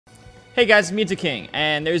Hey guys, Mew2King,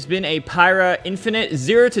 and there's been a Pyra infinite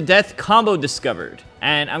 0 to death combo discovered.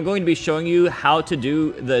 And I'm going to be showing you how to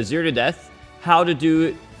do the 0 to death, how to do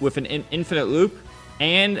it with an infinite loop,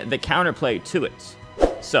 and the counterplay to it.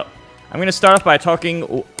 So, I'm going to start off by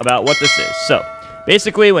talking about what this is. So,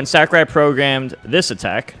 basically when Sakurai programmed this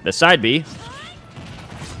attack, the side B,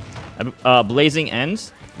 blazing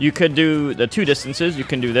ends, you could do the two distances. You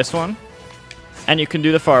can do this one, and you can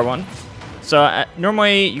do the far one. So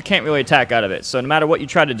normally you can't really attack out of it. So no matter what you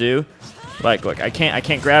try to do, like look, I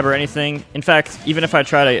can't grab or anything. In fact, even if I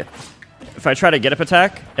try to get up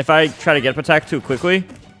attack too quickly,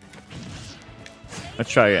 let's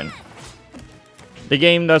try again. The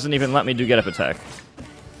game doesn't even let me do get up attack.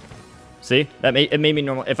 See, it made me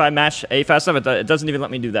normal. If I mash A fast enough, it doesn't even let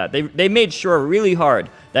me do that. They made sure really hard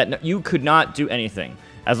that you could not do anything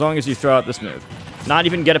as long as you throw out this move. Not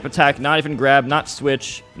even get up attack, not even grab, not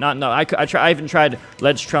switch, I even tried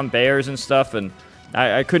ledge trump bears and stuff, and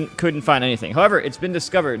I couldn't find anything. However, it's been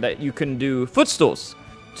discovered that you can do footstools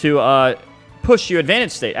to push your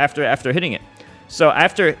advantage state after hitting it. So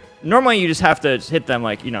normally you just have to hit them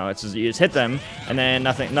like, you just hit them and then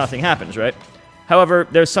nothing happens, right? However,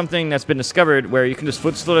 there's something that's been discovered where you can just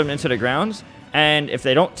footstool them into the ground, and if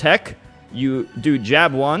they don't tech, you do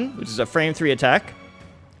jab 1, which is a frame 3 attack,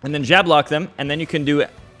 and then jab lock them, and then you can do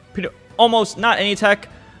almost not any attack,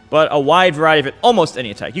 but a wide variety of it, almost any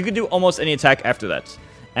attack. You can do almost any attack after that.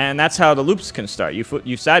 And that's how the loops can start.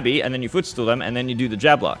 You side B, and then you footstool them, and then you do the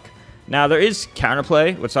jab lock. Now there is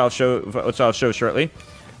counterplay, which I'll show shortly.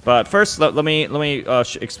 But first, let me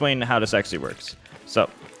explain how this actually works. So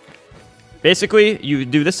basically, you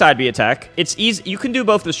do the side B attack. It's easy. You can do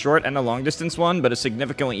both the short and the long distance one, but it's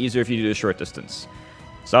significantly easier if you do the short distance.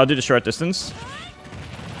 So I'll do the short distance.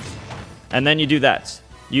 And then you do that.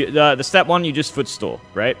 The step 1, you just footstool,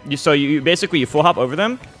 right? So you basically full hop over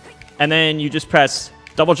them, and then you just press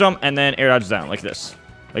double jump and then air dodge down like this.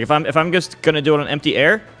 Like if I'm just gonna do it on empty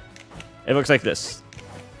air, it looks like this.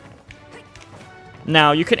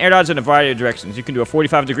 Now you can air dodge in a variety of directions. You can do a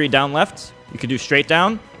 45-degree down left. You can do straight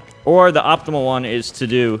down, or the optimal one is to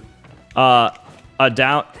do a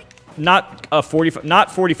down, not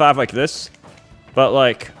 45 like this, but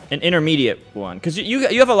like an intermediate one, because you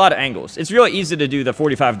have a lot of angles. It's really easy to do the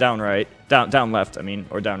 45 down left,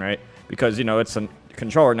 or down right, because it's a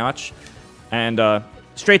controller notch, and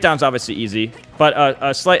straight down's obviously easy, but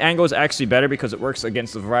a slight angle is actually better because it works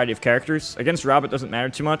against a variety of characters. Against Rob, it doesn't matter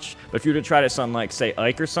too much, but if you were to try this on like say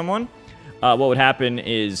Ike or someone, what would happen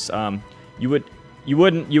is you would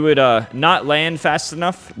not land fast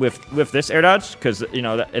enough with this air dodge, because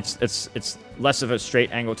it's less of a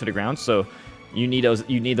straight angle to the ground, so you need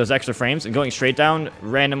those extra frames, and going straight down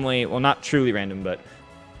randomly, well, not truly random, but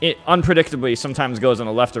it unpredictably sometimes goes on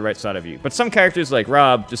the left or right side of you. But some characters like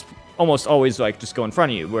Rob just almost always just go in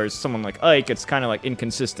front of you, whereas someone like Ike, it's kind of like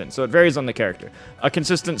inconsistent. So it varies on the character. A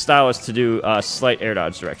consistent style is to do a slight air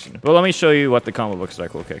dodge direction. But let me show you what the combo looks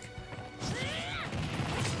like real quick.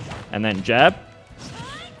 And then jab.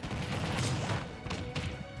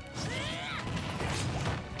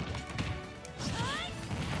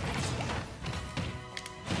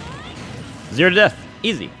 Zero to death.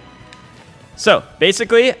 Easy. So,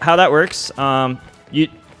 basically, how that works,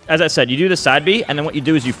 as I said, you do the side B, and then what you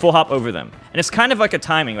do is you full hop over them. And it's kind of like a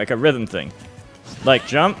timing, like a rhythm thing. Like,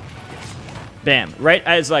 jump, bam. Right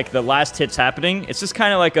as, like, the last hit's happening, it's just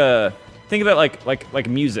kind of like think of it like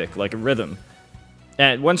music, like a rhythm.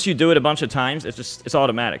 And once you do it a bunch of times, it's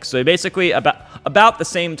automatic. So, basically, about the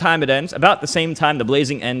same time it ends, about the same time the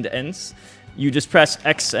blazing end ends, you just press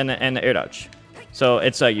X and the air dodge. So,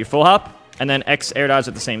 it's like you full hop, and then X air dodge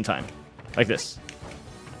at the same time, like this.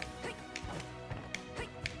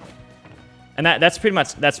 And that's pretty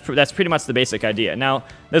much the basic idea. Now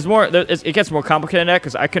there's more. It gets more complicated than that,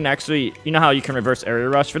 because I can actually, how you can reverse area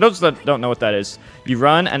rush. For those that don't know what that is, you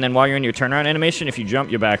run, and then while you're in your turnaround animation, if you jump,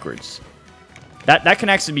 you're backwards. That can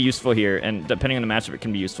actually be useful here, and depending on the matchup, it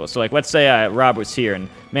can be useful. So like, let's say Rob was here, and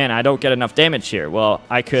man, I don't get enough damage here. Well,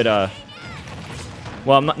 I could.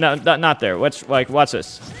 Well, no, not there. Watch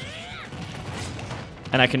this.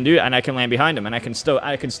 And I can land behind him, and I can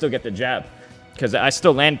still get the jab, because I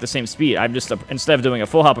still land at the same speed. I'm just instead of doing a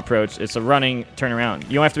full hop approach, it's a running turnaround.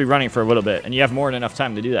 You don't have to be running for a little bit, and you have more than enough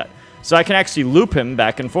time to do that. So I can actually loop him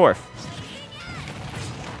back and forth.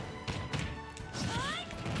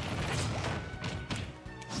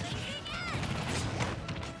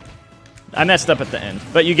 I messed up at the end,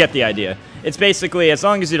 but you get the idea. It's basically, as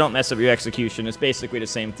long as you don't mess up your execution, it's basically the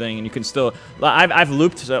same thing, and you can still. I've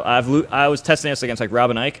looped, so I was testing this against like Rob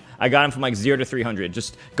and Ike. I got him from like 0 to 300,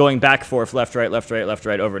 just going back forth, left right,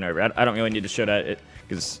 over and over. I don't really need to show that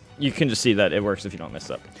because you can just see that it works if you don't mess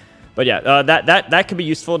up. But yeah, that could be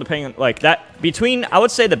useful depending on, like, that. Between, I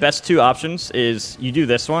would say the best two options is you do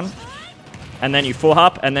this one, and then you full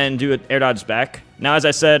hop, and then do an air dodge back. Now, as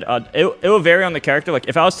I said, it will vary on the character. Like,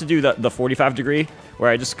 if I was to do the 45 degree, where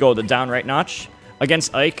I just go the down right notch,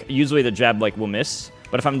 against Ike, usually the jab, like, will miss.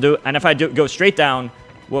 But if if I go straight down,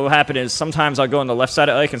 what will happen is sometimes I'll go on the left side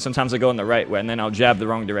of Ike, and sometimes I'll go on the right, and then I'll jab the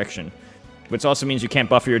wrong direction. Which also means you can't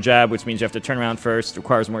buffer your jab, which means you have to turn around first. It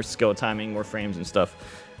requires more skill, timing, more frames, and stuff.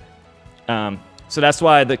 So that's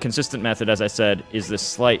why the consistent method, as I said, is this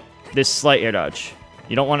slight air dodge.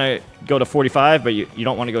 You don't want to go to 45, but you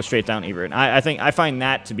don't want to go straight down either. And I find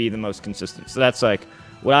that to be the most consistent. So that's like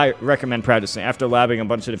what I recommend practicing after labbing a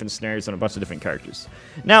bunch of different scenarios on a bunch of different characters.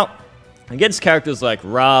 Now, against characters like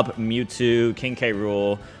Rob, Mewtwo, King K.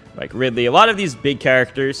 Rool, like Ridley, a lot of these big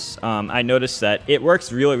characters, I noticed that it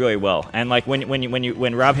works really, really well. And like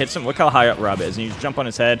when Rob hits him, look how high up Rob is, and you just jump on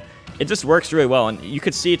his head. It just works really well, and you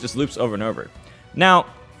could see it just loops over and over. Now,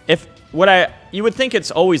 you would think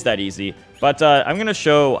it's always that easy, but I'm gonna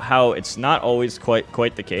show how it's not always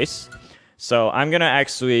quite the case. So I'm gonna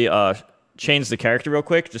actually change the character real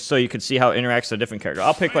quick, just so you can see how it interacts with a different character.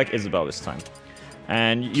 I'll pick like Isabelle this time,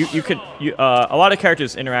 and a lot of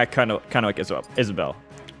characters interact kind of like Isabelle.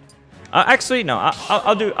 Actually, no,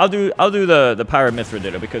 I'll do the Pyra Mythra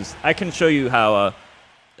ditto, because I can show you how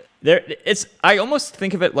I almost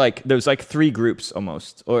think of it like there's like 3 groups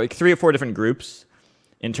almost, or like 3 or 4 different groups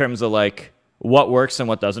in terms of like what works and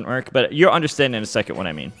what doesn't work. But you'll understand in a second what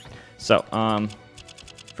I mean. So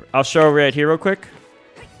I'll show right here real quick.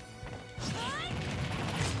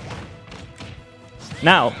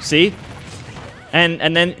 Now, see?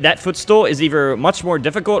 And then that footstool is either much more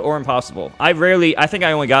difficult or impossible. I think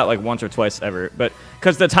I only got like once or twice ever, but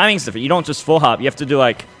because the timing's different. You don't just full hop. You have to do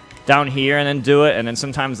like down here and then do it, and then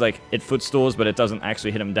sometimes like it footstools, but it doesn't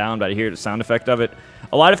actually hit him down, but I hear the sound effect of it.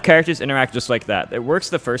 A lot of characters interact just like that. It works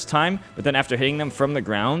the first time, but then after hitting them from the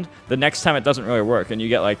ground, the next time it doesn't really work, and you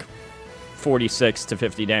get like 46 to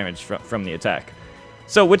 50 damage from the attack.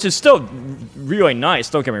 So, which is still really nice,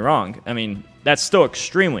 don't get me wrong. I mean, that's still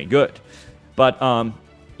extremely good. But,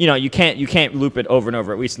 you know, you can't loop it over and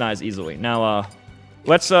over, at least not as easily. Now,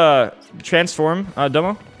 let's transform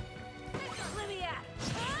Domo.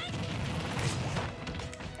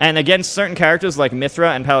 And against certain characters like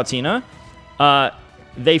Mythra and Palutena,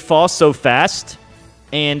 they fall so fast,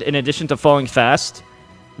 and in addition to falling fast,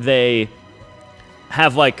 they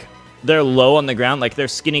have like, they're low on the ground, like they're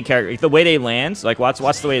skinny characters. Like, the way they land, like watch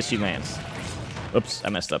the way she lands. Oops, I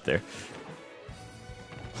messed up there.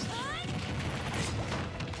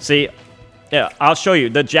 See, yeah, I'll show you.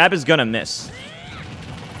 The jab is gonna miss.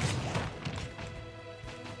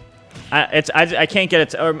 I can't get it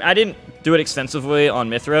to, or I didn't do it extensively on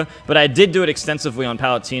Mythra, but I did do it extensively on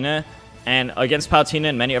Palutena, and against Palutena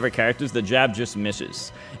and many other characters, the jab just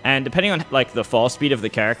misses. And depending on like the fall speed of the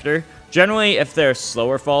character, generally if they're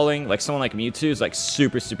slower falling, like someone like Mewtwo is like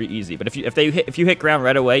super easy. But if you hit ground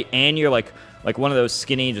right away and you're like one of those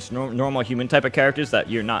skinny, just normal human type of characters that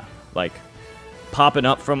you're not like popping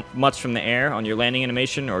up much from the air on your landing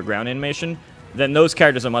animation or ground animation, then those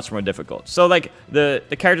characters are much more difficult. So like the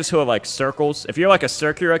characters who are like circles, if you're like a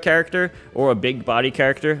circular character or a big body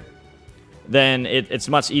character, then it's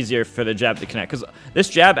much easier for the jab to connect. Because this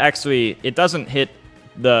jab actually, it doesn't hit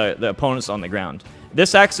the opponents on the ground.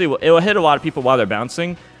 This actually, it will hit a lot of people while they're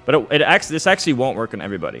bouncing, but this actually won't work on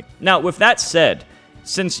everybody. Now, with that said,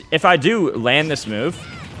 since if I do land this move,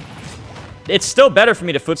 it's still better for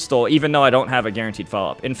me to footstool, even though I don't have a guaranteed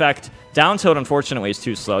follow-up. In fact, down tilt, unfortunately, is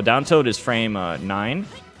too slow. Down tilt is frame 9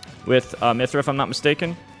 with Mythra, if I'm not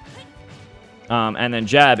mistaken. And then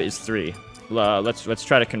jab is 3. Let's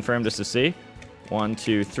try to confirm this to see. 1,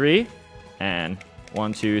 2, 3, and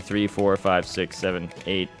 1, 2, 3, 4, 5, 6, 7,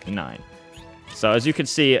 8, 9. So as you can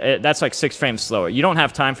see, that's like 6 frames slower. You don't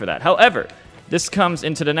have time for that. However, this comes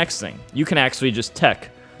into the next thing. You can actually just tech.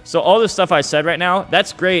 So all this stuff I said right now,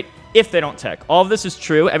 that's great if they don't tech. All of this is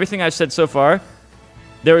true. Everything I've said so far,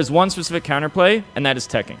 there is one specific counterplay, and that is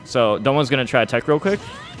teching. So Domo's going to try tech real quick.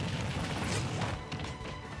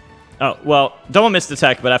 Oh, well, Domo missed the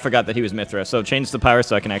tech, but I forgot that he was Mythra. So change the Pyra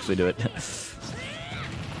so I can actually do it.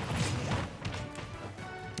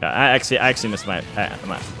 I actually missed my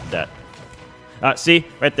that. See,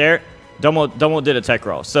 right there, Domo did a tech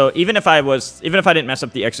roll. So even if I didn't mess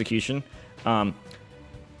up the execution,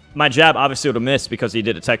 my jab obviously would have missed because he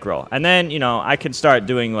did a tech roll. And then, you know, I can start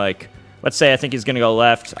doing like, let's say I think he's going to go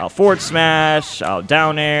left. I'll forward smash. I'll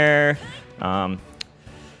down air.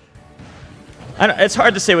 It's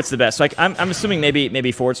hard to say what's the best. Like I'm assuming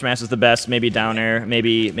maybe forward smash is the best, maybe down air,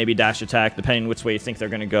 maybe dash attack, depending which way you think they're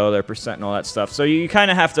gonna go, their percent and all that stuff. So you kind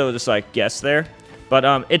of have to just like guess there,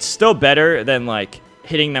 but it's still better than like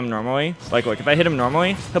hitting them normally. Like if I hit him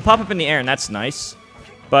normally, he'll pop up in the air and that's nice,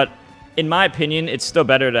 but in my opinion, it's still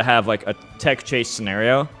better to have like a tech chase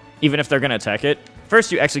scenario, even if they're gonna attack it.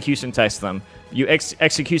 First, you execution test them. You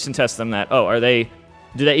execution test them that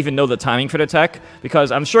do they even know the timing for the tech?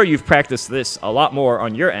 Because I'm sure you've practiced this a lot more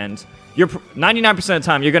on your end. 99% of the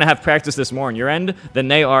time, you're going to have practiced this more on your end than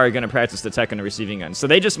they are going to practice the tech on the receiving end. So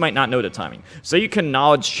they just might not know the timing. So you can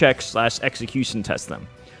knowledge check / execution test them,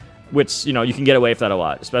 which, you know, you can get away with that a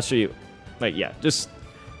lot. Especially, like, yeah, just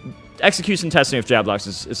execution testing with jab blocks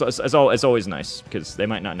is always nice because they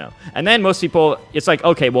might not know. And then most people, it's like,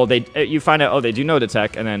 okay, well, you find out, oh, they do know the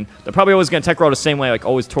tech, and then they're probably always going to tech roll the same way, like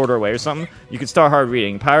always toward or away or something. You can start hard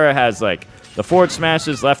reading. Pyra has like the forward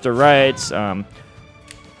smashes, left or right,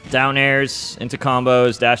 down airs into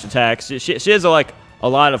combos, dash attacks. She has like a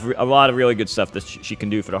lot of really good stuff that she can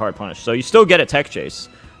do for the hard punish. So you still get a tech chase,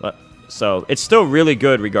 so it's still really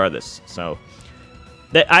good regardless. So.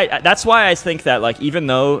 That's why I think that, like, even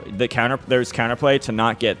though there's counterplay to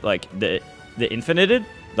not get like the infinited,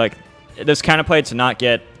 like there's counterplay to not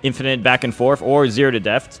get infinite back and forth or 0 to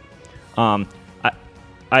deft.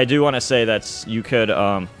 I do want to say that you could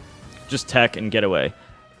just tech and get away,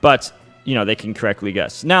 but you know they can correctly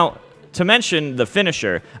guess. Now to mention the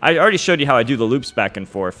finisher, I already showed you how I do the loops back and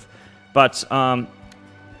forth, but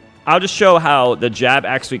I'll just show how the jab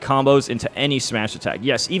actually combos into any smash attack.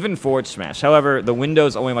 Yes, even forward smash. However, the window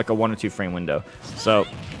is only like a 1 or 2 frame window. So,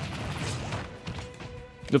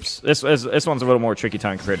 oops, this one's a little more tricky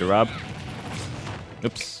time compared to Rob.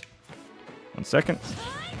 Oops, 1 second.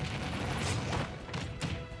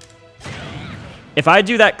 If I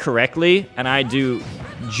do that correctly and I do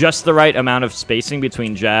just the right amount of spacing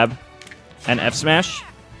between jab and F smash,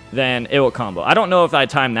 then it will combo. I don't know if I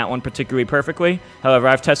timed that one particularly perfectly. However,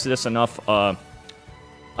 I've tested this enough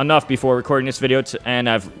before recording this video, and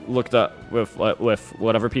I've looked up with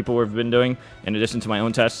whatever people have been doing, in addition to my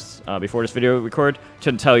own tests before this video record,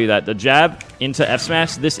 to tell you that the jab into F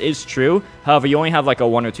smash, this is true. However, you only have like a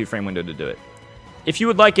 1 or 2 frame window to do it. If you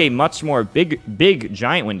would like a much more big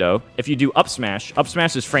giant window, if you do up smash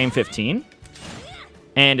is frame 15,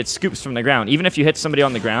 and it scoops from the ground. Even if you hit somebody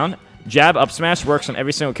on the ground, jab up smash works on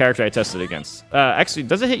every single character I tested against. Actually,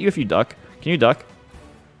 does it hit you if you duck? Can you duck?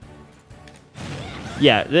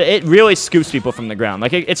 Yeah, it really scoops people from the ground.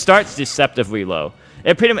 Like it starts deceptively low.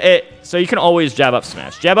 So you can always jab up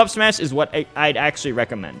smash. Jab up smash is what I'd actually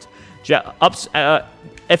recommend. If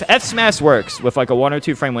F smash works with like a 1 or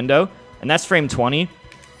 2 frame window, and that's frame 20,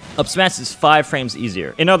 up smash is 5 frames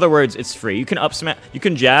easier. In other words, it's free. You can up smash, you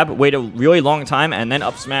can jab, wait a really long time, and then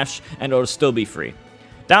up smash, and it'll still be free.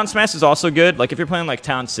 Down smash is also good, like if you're playing like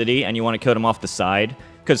Town City and you want to kill them off the side,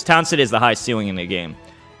 because Town City is the high ceiling in the game,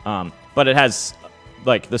 but it has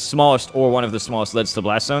like the smallest or one of the smallest leads to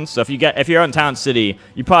blast zones. So if you're on Town City,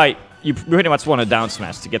 you pretty much want to down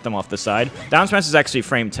smash to get them off the side. Down smash is actually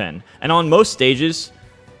frame 10, and on most stages,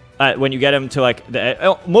 when you get them to like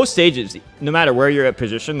most stages, no matter where you're at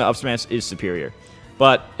position, the up smash is superior.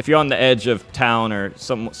 But if you're on the edge of town or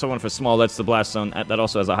someone for small leads to blast zone that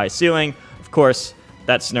also has a high ceiling, of course,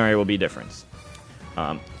 that scenario will be different.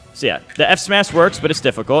 So yeah, the F smash works, but it's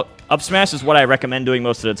difficult. Up smash is what I recommend doing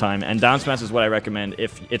most of the time, and down smash is what I recommend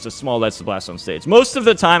if it's a small leads to blast on stage. Most of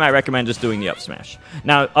the time, I recommend just doing the up smash.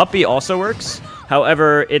 Now, up B also works.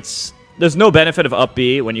 However, there's no benefit of up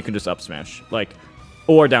B when you can just up smash,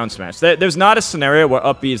 or down smash. There's not a scenario where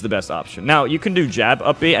up B is the best option. Now, you can do jab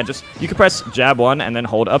up B, and you can press jab 1 and then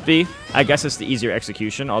hold up B. I guess it's the easier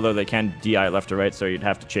execution, although they can DI left or right, so you'd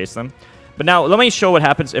have to chase them. But now, let me show what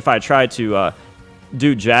happens if I try to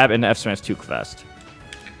do jab and F smash too fast.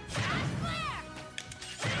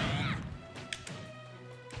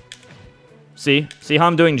 See how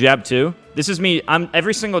I'm doing jab 2? This is me.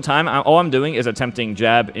 Every single time, all I'm doing is attempting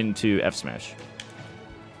jab into F smash.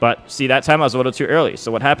 But see, that time I was a little too early.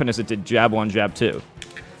 So what happened is it did jab 1, jab 2.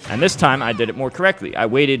 And this time I did it more correctly. I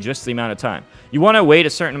waited just the amount of time. You want to wait a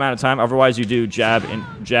certain amount of time, otherwise you do jab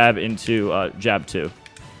into jab 2.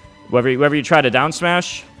 Whether you try to down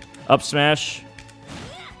smash, up smash,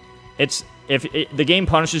 the game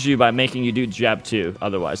punishes you by making you do jab 2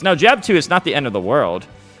 otherwise. Now jab 2 is not the end of the world,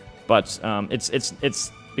 but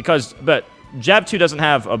but jab 2 doesn't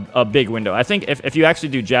have a big window. I think if you actually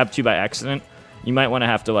do jab 2 by accident, you might want to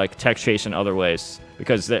have to like tech chase in other ways,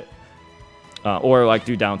 because or like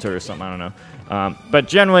do down tilt or something. I don't know. But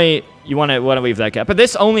generally, you want to leave that gap. But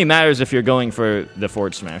this only matters if you're going for the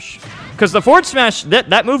forward smash, because the forward smash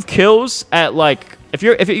that move kills at like if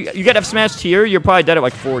you get F smashed here, you're probably dead at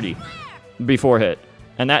like 40 before hit,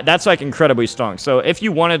 and that's like incredibly strong. So if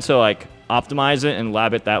you wanted to like optimize it and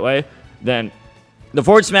lab it that way, then the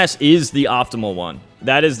forward smash is the optimal one.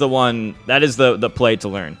 That is the one. That is the play to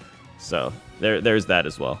learn. So there's that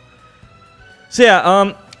as well. So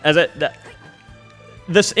yeah,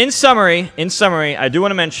 this in summary, I do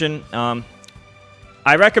want to mention,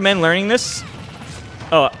 I recommend learning this.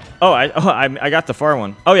 I got the far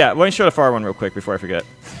one. Oh yeah, let me show the far one real quick before I forget.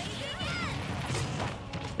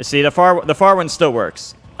 You see, the far one still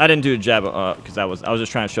works. I didn't do a jab because I was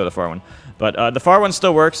just trying to show the far one, but the far one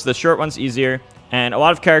still works. The short one's easier, and a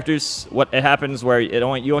lot of characters, it happens where you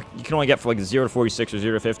can only get for like 0 to 46 or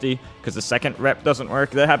 0 to 50 because the second rep doesn't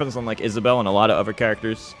work. That happens on like Isabelle and a lot of other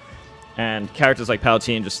characters. And characters like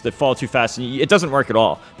Palutena they fall too fast, and it doesn't work at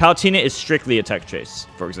all. Palutena is strictly a tech chase,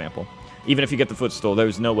 for example. Even if you get the footstool,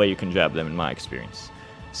 there's no way you can jab them in my experience.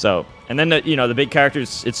 So, and then the big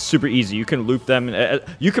characters, it's super easy. You can loop them.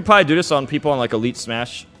 You could probably do this on people on like Elite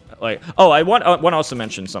Smash. Like, I want to also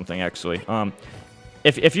mention something actually.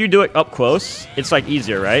 If you do it up close, it's like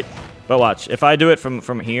easier, right? But watch, if I do it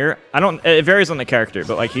from here, it varies on the character,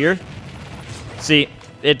 but like here, see,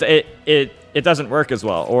 it doesn't work as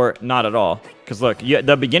well, or not at all. Because look,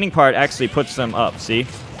 the beginning part actually puts them up, see?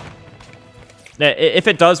 If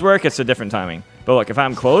it does work, it's a different timing. But look, if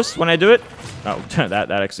I'm close when I do it... Oh,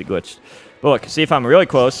 that actually glitched. But look, see if I'm really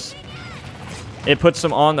close, it puts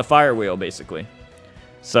them on the fire wheel, basically.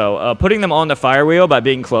 So, putting them on the fire wheel by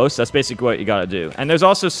being close, that's basically what you gotta do. And there's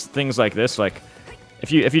also things like this, like...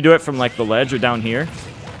 If you do it from, like, the ledge or down here,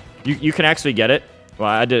 you can actually get it. Well,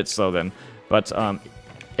 I did it slow then. But,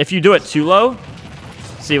 if you do it too low,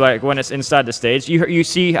 see, like, when it's inside the stage, you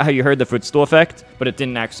see how you heard the footstool effect, but it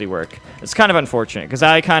didn't actually work. It's kind of unfortunate, because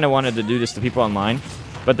I kind of wanted to do this to people online.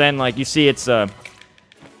 But then, like, you see it's,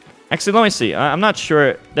 Actually, let me see. I'm not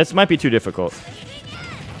sure. This might be too difficult.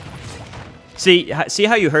 See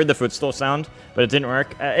how you heard the footstool sound, but it didn't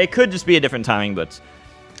work? It could just be a different timing, but...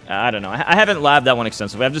 I don't know. I haven't labbed that one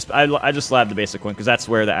extensively. I just labbed the basic one, because that's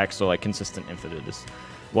where the actual, like, consistent infinite is.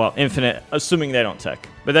 Well, infinite, assuming they don't tech.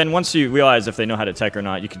 But then once you realize if they know how to tech or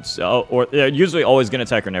not, you can... or they're usually always going to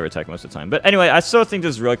tech or never tech most of the time. But anyway, I still think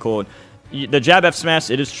this is really cool. The jab F smash,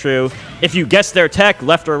 it is true. If you guess their tech,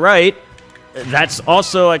 left or right, that's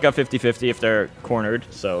also like a 50-50 if they're cornered.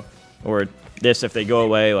 So, or this if they go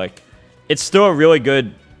away. Like, it's still really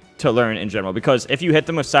good to learn in general. Because if you hit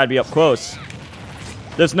them with side B up close...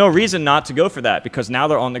 There's no reason not to go for that, because now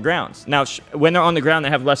they're on the ground. Now, when they're on the ground, they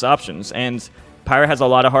have less options, and Pyra has a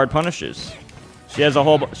lot of hard punishes. She has a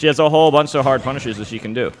whole bunch of hard punishes that she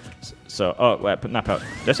can do. So, oh, wait, not Pyra.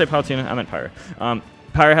 Did I say Palutena? I meant Pyra.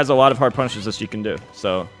 Pyra has a lot of hard punishes that she can do.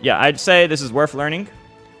 So, yeah, I'd say this is worth learning.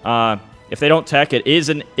 If they don't tech, it is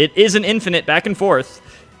an infinite back and forth,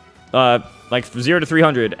 like 0 to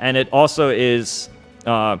 300, and it also is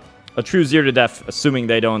a true 0 to death, assuming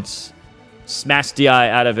they don't smash DI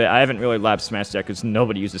out of it. I haven't really labbed smash DI because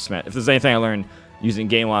nobody uses smash. If there's anything I learned using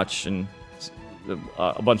Game Watch and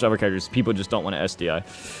a bunch of other characters, people just don't want to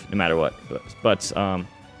SDI no matter what. But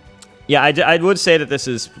yeah, I would say that this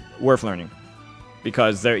is worth learning,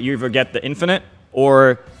 because you either get the infinite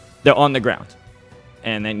or they're on the ground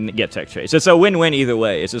and then get tech chase. It's a win-win either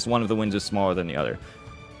way. It's just one of the wins is smaller than the other.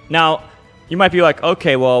 Now, you might be like,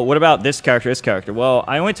 okay, well, what about this character, this character? Well,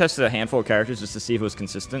 I only tested a handful of characters just to see if it was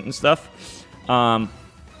consistent and stuff.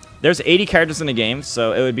 There's 80 characters in the game,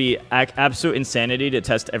 so it would be absolute insanity to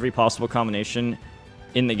test every possible combination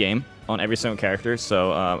in the game on every single character,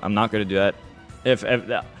 so I'm not going to do that.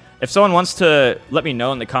 If someone wants to let me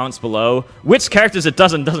know in the comments below which characters it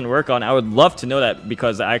doesn't work on, I would love to know that,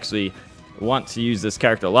 because I actually want to use this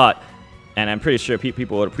character a lot, and I'm pretty sure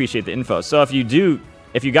people would appreciate the info. So if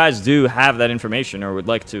you guys do have that information or would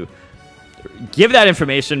like to give that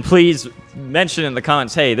information, please mention in the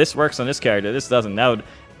comments, hey, this works on this character, this doesn't. That would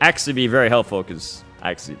actually be very helpful, because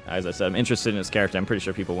actually, as I said, I'm interested in this character. I'm pretty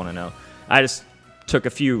sure people want to know. I just took a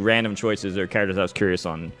few random choices or characters I was curious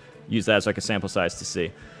on, used that as like a sample size to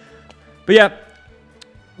see. But yeah,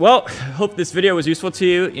 well, hope this video was useful to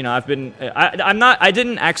you. You know, I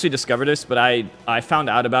didn't actually discover this, but I found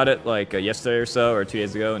out about it like yesterday or so, or 2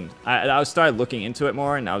 days ago, and I started looking into it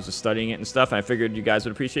more, and I was just studying it and stuff, and I figured you guys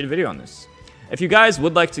would appreciate a video on this. If you guys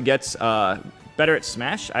would like to get better at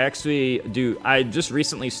Smash, I just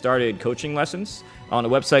recently started coaching lessons on a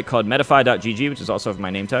website called metafy.gg, which is also my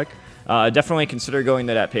name tag. Definitely consider going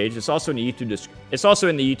to that page. It's also in the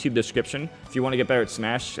YouTube description if you want to get better at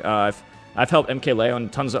Smash. I've helped MK Leo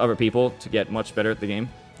and tons of other people to get much better at the game.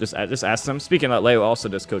 Just ask them. Speaking about Leo, also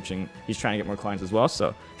does coaching. He's trying to get more clients as well.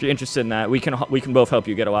 So if you're interested in that, we can both help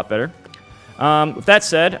you get a lot better. With that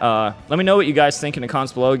said, let me know what you guys think in the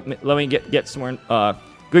comments below. Let me get some more,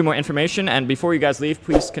 give me more information. And before you guys leave,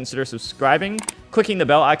 please consider subscribing, clicking the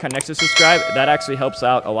bell icon next to subscribe. That actually helps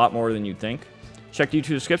out a lot more than you'd think. Check the YouTube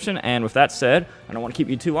description. And with that said, I don't want to keep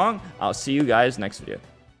you too long. I'll see you guys next video.